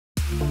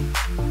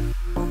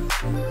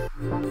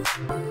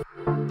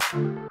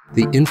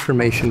The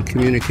information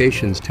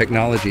communications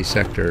technology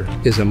sector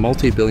is a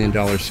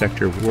multi-billion-dollar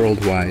sector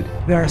worldwide.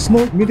 There are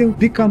small, medium,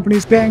 big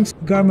companies, banks,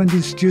 government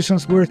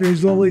institutions where there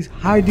is always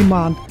high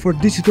demand for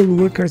digital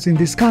workers in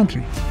this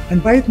country.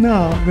 And right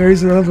now, there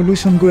is a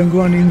revolution going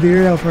on in the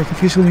area of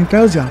artificial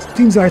intelligence.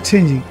 Things are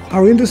changing.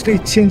 Our industry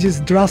changes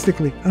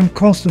drastically and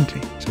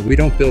constantly. So we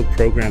don't build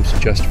programs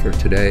just for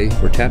today.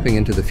 We're tapping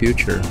into the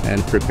future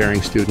and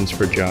preparing students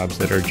for jobs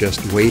that are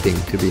just waiting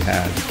to be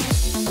had.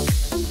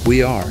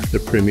 We are the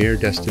premier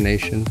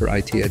destination for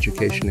IT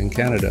education in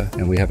Canada,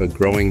 and we have a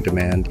growing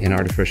demand in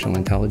artificial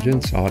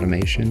intelligence,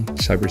 automation,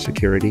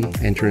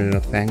 cybersecurity, Internet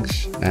of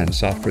Things, and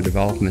software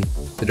development.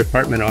 The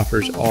department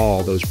offers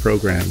all those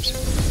programs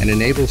and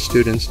enables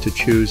students to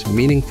choose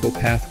meaningful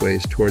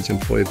pathways towards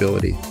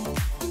employability.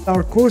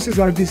 Our courses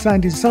are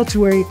designed in such a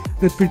way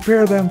that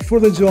prepare them for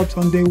the jobs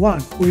on day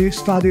one. We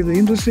study the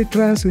industry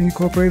trends and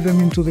incorporate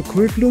them into the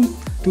curriculum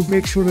to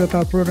make sure that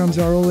our programs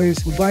are always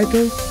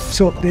vital,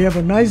 so they have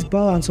a nice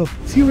balance of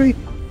theory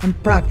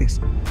and practice.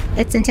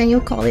 At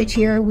Centennial College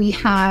here, we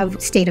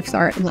have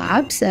state-of-the-art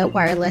labs,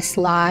 wireless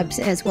labs,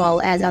 as well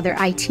as other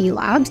IT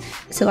labs.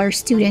 So our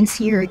students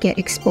here get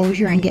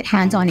exposure and get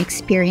hands-on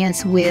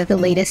experience with the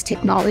latest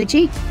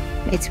technology.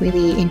 It's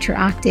really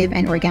interactive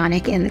and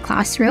organic in the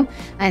classroom,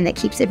 and that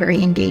keeps it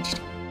very engaged.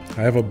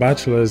 I have a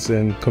bachelor's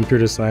in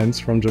computer science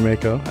from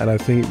Jamaica, and I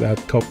think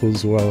that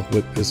couples well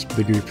with this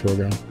degree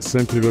program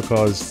simply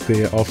because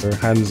they offer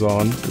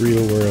hands-on,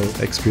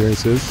 real-world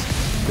experiences.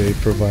 They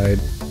provide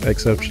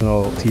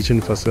exceptional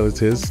teaching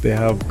facilities. They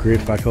have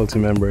great faculty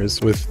members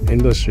with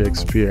industry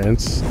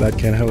experience that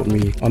can help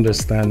me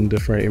understand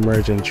different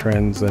emerging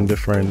trends and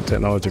different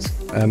technologies.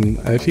 And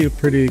I feel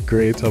pretty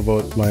great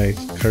about my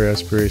career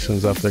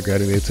aspirations after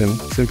graduating,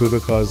 simply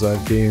because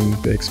I've gained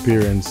the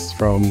experience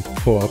from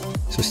co-op.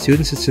 So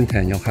students at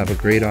Centennial have a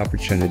great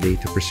opportunity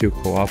to pursue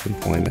co-op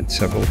employment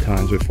several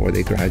times before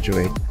they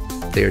graduate.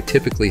 They are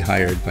typically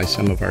hired by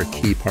some of our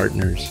key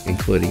partners,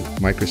 including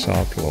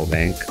Microsoft, World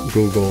Bank,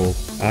 Google,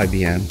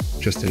 IBM,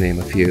 just to name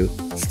a few.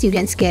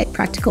 Students get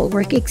practical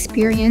work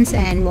experience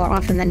and more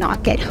often than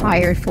not get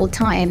hired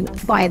full-time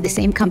by the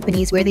same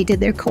companies where they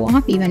did their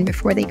co-op even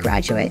before they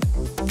graduate.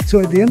 So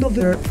at the end of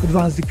their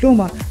advanced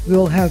diploma,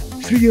 they'll have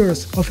 3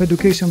 years of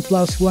education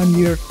plus 1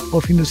 year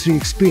of industry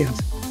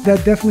experience.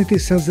 That definitely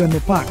sets them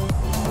apart.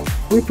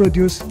 We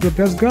produce the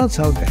best grads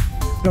out there.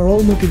 They're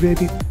all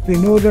motivated, they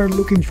know what they're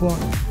looking for,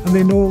 and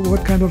they know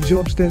what kind of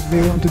jobs that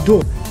they want to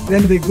do.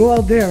 Then they go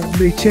out there and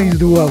they change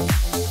the world.